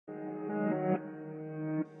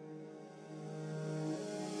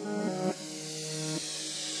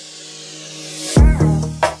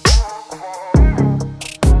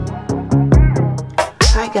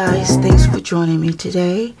joining me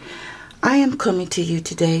today. I am coming to you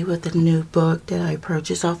today with a new book that I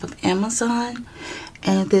purchased off of Amazon,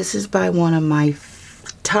 and this is by one of my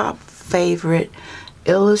top favorite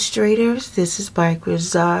illustrators. This is by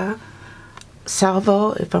Grazia,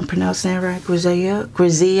 Salvo, if I'm pronouncing it right, Grazia,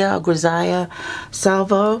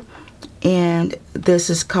 Salvo, and this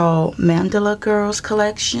is called Madala Girls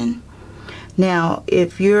Collection. Now,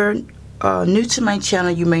 if you're new to my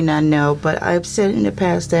channel, you may not know, but I've said in the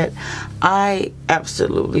past that I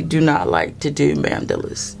absolutely do not like to do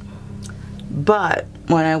mandalas. But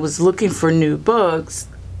when I was looking for new books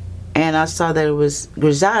and I saw that it was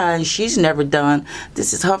Grazia, and she's never done,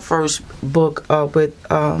 this is her first book with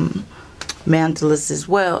mandalas as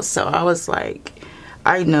well, so I was like,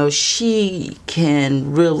 I know she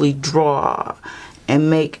can really draw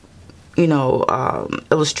and make, you know,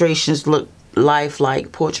 illustrations look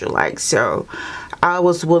lifelike, portrait-like. So I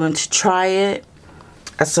was willing to try it.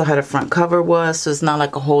 I saw how the front cover was, so it's not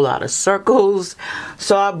like a whole lot of circles.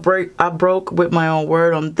 So I broke with my own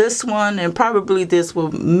word on this one, and probably this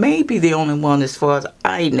will maybe the only one as far as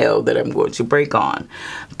I know that I'm going to break on.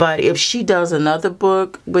 But if she does another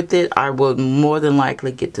book with it, I will more than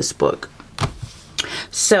likely get this book.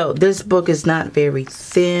 So this book is not very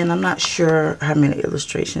thin. I'm not sure how many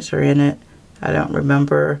illustrations are in it. I don't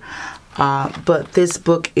remember. But this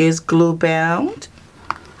book is glue bound,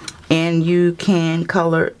 and you can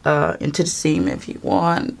color into the seam if you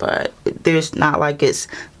want, but there's not like it's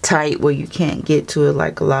tight where you can't get to it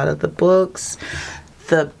like a lot of the books.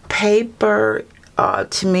 The paper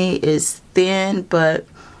to me is thin, but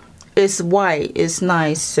it's white. It's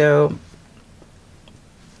nice. So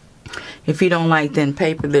if you don't like thin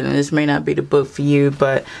paper, then this may not be the book for you.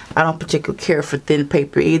 But I don't particularly care for thin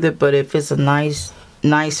paper either, but if it's a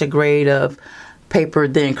nicer grade of paper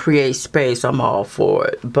than create space, I'm all for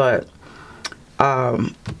it. But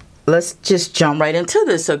let's just jump right into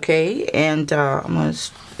this, okay? And I'm going to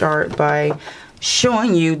start by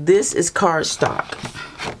showing you this is cardstock.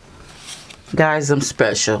 Guys, I'm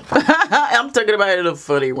special. I'm talking about it in a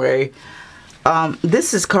funny way.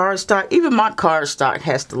 This is cardstock. Even my cardstock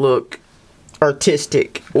has to look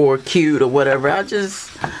artistic or cute or whatever. I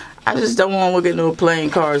just don't want to look at no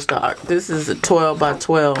plain cardstock. This is a 12 by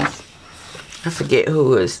 12. I forget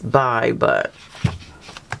who it's by, but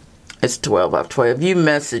it's 12 by 12. If you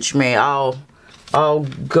message me, I'll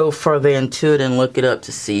go further into it and look it up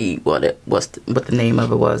to see what the name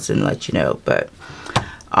of it was and let you know. But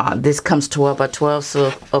this comes 12 by 12,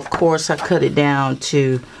 so of course I cut it down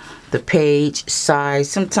to the page size.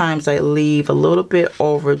 Sometimes I leave a little bit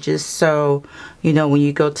over just so, you know, when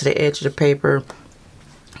you go to the edge of the paper,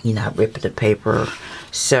 you're not ripping the paper.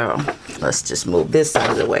 So let's just move this out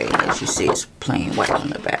of the way. As you see, it's plain white on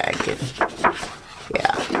the back. And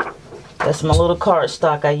yeah, that's my little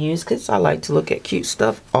cardstock I use because I like to look at cute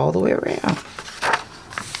stuff all the way around.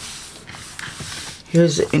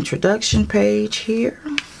 Here's the introduction page here.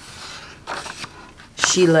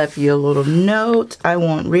 She left you a little note. I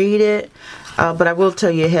won't read it, but I will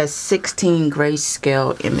tell you it has 16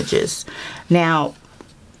 grayscale images. Now,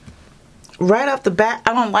 right off the bat,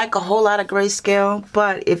 I don't like a whole lot of grayscale,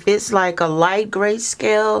 but if it's like a light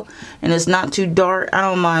grayscale and it's not too dark, I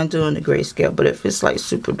don't mind doing the grayscale. But if it's like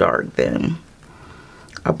super dark, then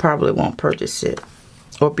I probably won't purchase it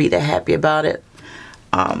or be that happy about it.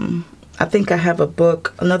 I think I have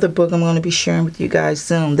another book I'm going to be sharing with you guys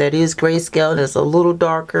soon that is grayscale. That's a little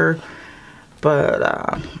darker, but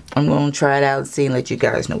I'm going to try it out and see and let you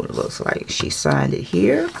guys know what it looks like. She signed it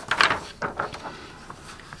here.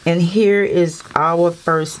 And here is our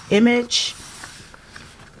first image.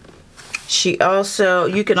 You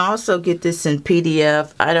can also get this in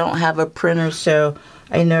PDF. I don't have a printer, so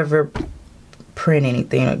I never print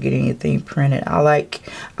anything or get anything printed. I like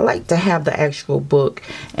to have the actual book.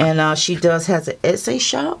 And she has an essay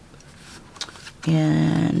shop.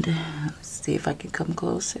 And let's see if I can come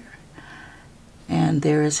closer. And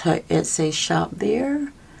there is her essay shop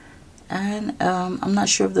there. And I'm not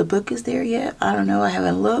sure if the book is there yet. I don't know. I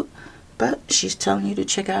haven't looked. But she's telling you to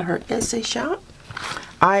check out her essay shop.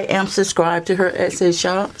 I am subscribed to her essay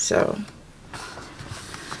shop, so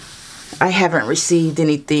I haven't received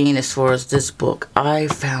anything as far as this book. I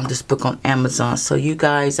found this book on Amazon. So you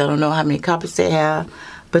guys, I don't know how many copies they have,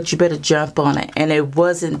 but you better jump on it. And it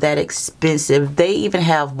wasn't that expensive. They even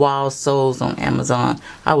have Wild Souls on Amazon.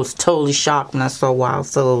 I was totally shocked when I saw Wild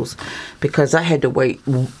Souls because I had to wait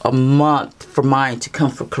a month for mine to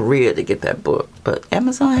come from Korea to get that book. But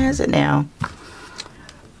Amazon has it now.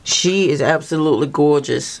 She is absolutely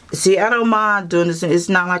gorgeous. See, I don't mind doing this. It's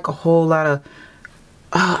not like a whole lot of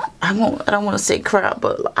I don't want to say crap,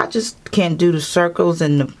 but I just can't do the circles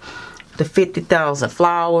and the 50,000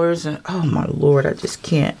 flowers, and oh my Lord, I just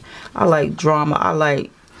can't. I like drama. I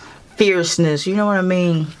like fierceness. You know what I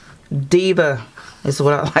mean? Diva is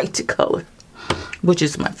what I like to color, which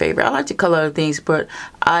is my favorite. I like to color other things, but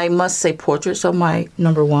I must say portraits are my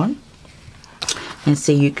 #1. And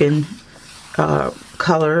see, you can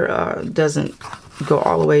color doesn't go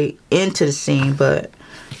all the way into the scene, but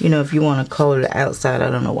you know, if you want to color the outside, I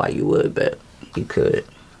don't know why you would, but you could.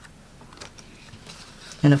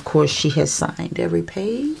 And of course, she has signed every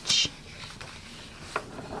page.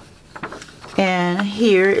 And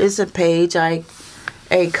here is a page I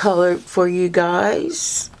colored for you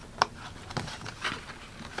guys.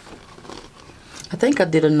 I think I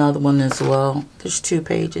did another one as well. There's 2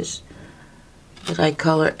 pages that I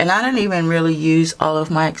colored. And I didn't even really use all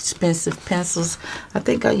of my expensive pencils. I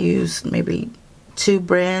think I used maybe 2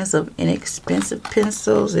 brands of inexpensive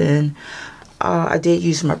pencils. And I did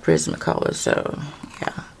use my Prismacolor. So,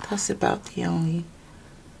 yeah, that's about the only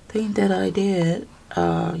thing that I did.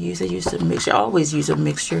 I used a mixture. I always use a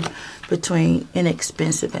mixture between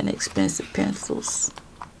inexpensive and expensive pencils.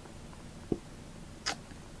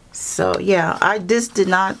 So yeah, this did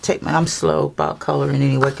not take I'm slow about coloring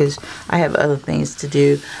anyway, because I have other things to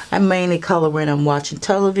do. I mainly color when I'm watching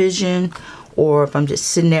television, or if I'm just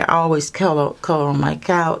sitting there. I always color on my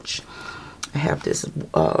couch. I have this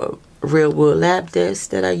real wood lab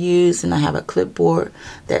desk that I use, and I have a clipboard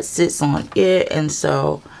that sits on it, and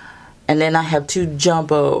then I have 2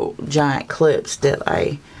 jumbo giant clips that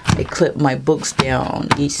I clip my books down on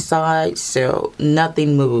each side, so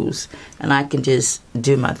nothing moves and I can just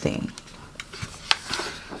do my thing.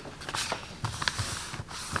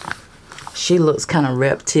 She looks kind of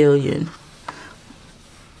reptilian.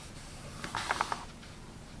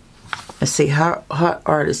 And see, her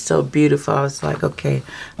art is so beautiful. I was like, okay,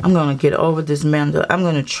 I'm going to get over this mandala. I'm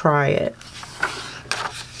going to try it.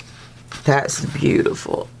 That's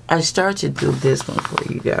beautiful. I started to do this one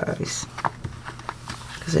for you guys,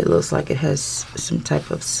 because it looks like it has some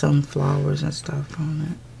type of sunflowers and stuff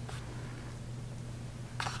on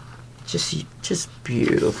it. Just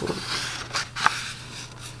beautiful.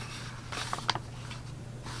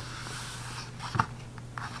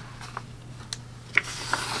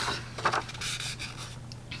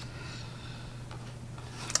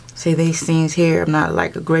 See, these scenes here, I'm not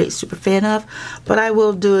like a great super fan of, but I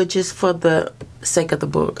will do it just for the sake of the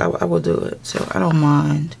book. I will do it, so I don't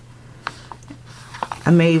mind.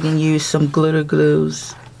 I may even use some glitter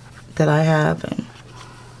glues that I have, and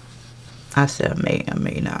I said I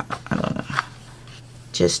may not, I don't know,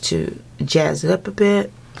 just to jazz it up a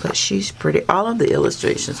bit. But she's pretty. All of the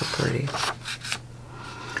illustrations are pretty.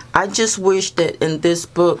 I just wish that in this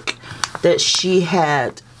book that she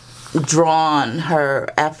had drawn her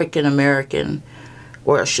African American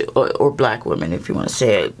or black women, if you want to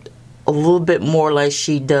say it, a little bit more like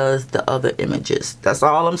she does the other images. That's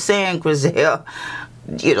all I'm saying, Grazia.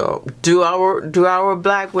 You know, do our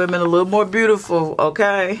black women a little more beautiful,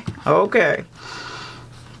 okay? Okay.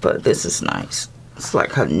 But this is nice. It's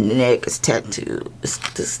like her neck is tattooed.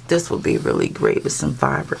 This would be really great with some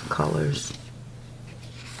vibrant colors.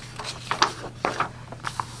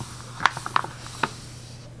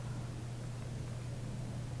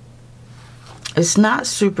 It's not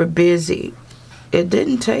super busy. It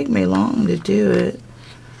didn't take me long to do it.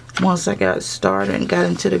 Once I got started and got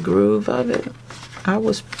into the groove of it, I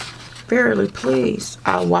was fairly pleased.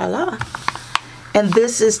 Voila. And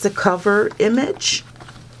this is the cover image.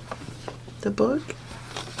 The book.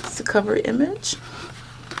 It's the cover image.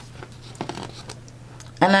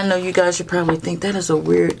 And I know you guys should probably think that is a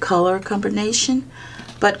weird color combination,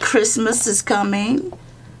 but Christmas is coming.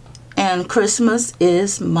 And Christmas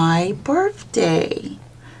is my birthday.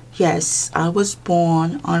 Yes, I was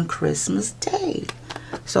born on Christmas Day.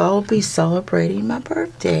 So I'll be celebrating my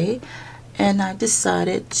birthday. And I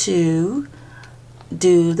decided to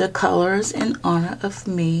do the colors in honor of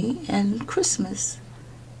me and Christmas.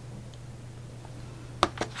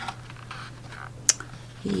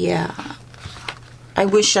 Yeah. I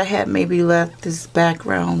wish I had maybe left this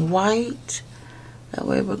background white. That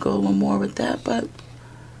way we'll go a little more with that. But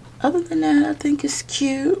other than that, I think it's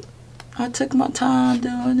cute. I took my time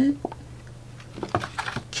doing it.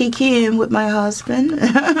 Kikiing with my husband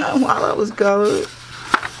while I was going.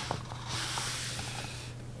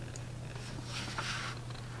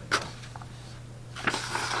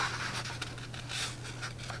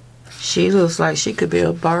 She looks like she could be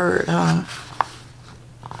a bird, huh?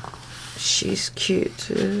 She's cute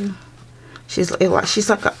too. She's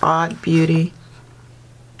like an odd beauty.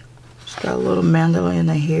 Got a little mandala in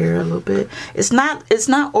the hair a little bit. It's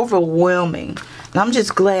not overwhelming. And I'm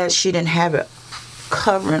just glad she didn't have it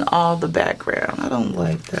covering all the background. I don't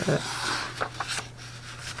like that.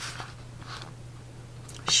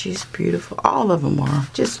 She's beautiful. All of them are.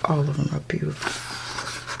 Just all of them are beautiful.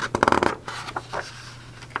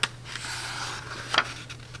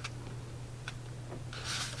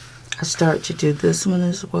 I started to do this one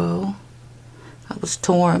as well. I was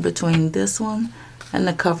torn between this one and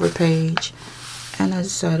the cover page, and I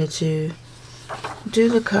decided to do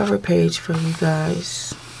the cover page for you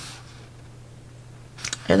guys.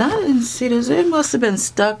 And I didn't see this. It must have been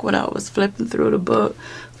stuck when I was flipping through the book,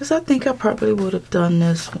 because I think I probably would have done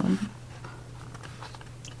this one.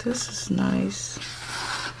 This is nice.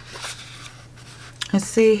 And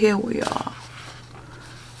see, here we are.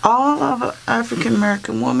 All of African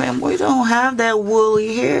American women, we don't have that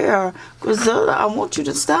woolly hair. Grazia, I want you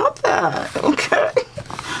to stop that, okay?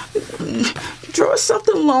 Draw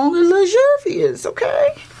something long and luxurious,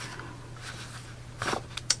 okay?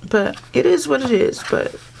 But it is what it is.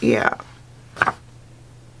 But yeah,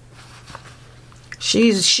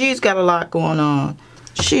 she's got a lot going on.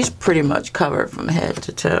 She's pretty much covered from head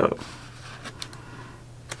to toe,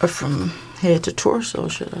 or from head to torso,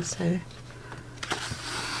 should I say.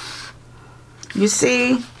 You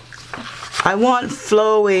see, I want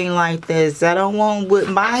flowing like this. I don't want,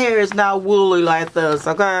 my hair is not woolly like this,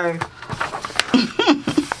 okay?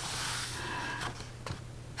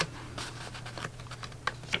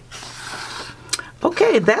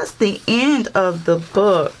 Okay, that's the end of the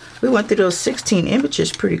book. We went through those 16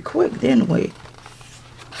 images pretty quick, didn't we?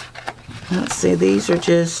 Let's see, these are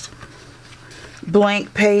just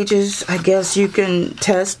blank pages. I guess you can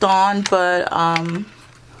test on, but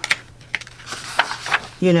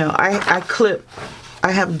you know, I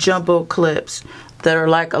have jumbo clips that are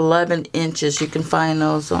like 11 inches. You can find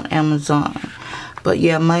those on Amazon. But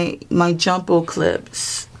yeah, my jumbo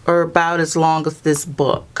clips are about as long as this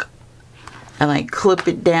book. And I clip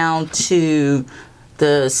it down to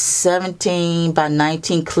the 17 by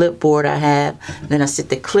 19 clipboard I have. Then I sit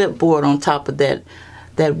the clipboard on top of that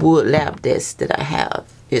wood lap desk that I have.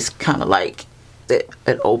 It's kind of like it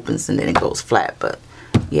opens and then it goes flat. But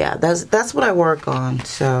yeah, that's what I work on.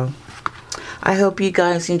 So I hope you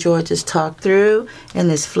guys enjoyed this talk through and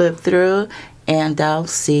this flip through. And I'll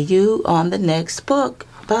see you on the next book.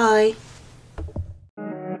 Bye.